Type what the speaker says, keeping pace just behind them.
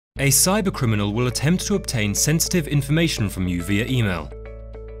A cybercriminal will attempt to obtain sensitive information from you via email,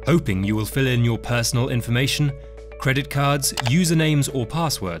 hoping you will fill in your personal information, credit cards, usernames or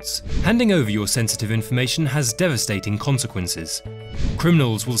passwords. Handing over your sensitive information has devastating consequences.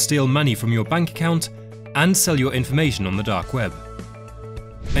 Criminals will steal money from your bank account and sell your information on the dark web.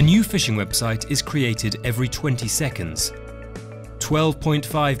 A new phishing website is created every 20 seconds.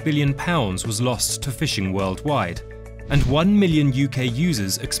 £12.5 billion was lost to phishing worldwide, and 1 million UK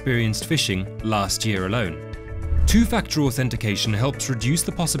users experienced phishing last year alone. Two-factor authentication helps reduce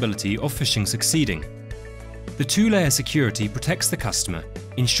the possibility of phishing succeeding. The two-layer security protects the customer,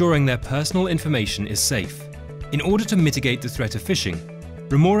 ensuring their personal information is safe. In order to mitigate the threat of phishing,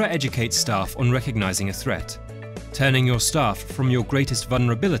 Remora educates staff on recognizing a threat, turning your staff from your greatest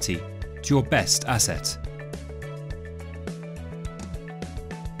vulnerability to your best asset.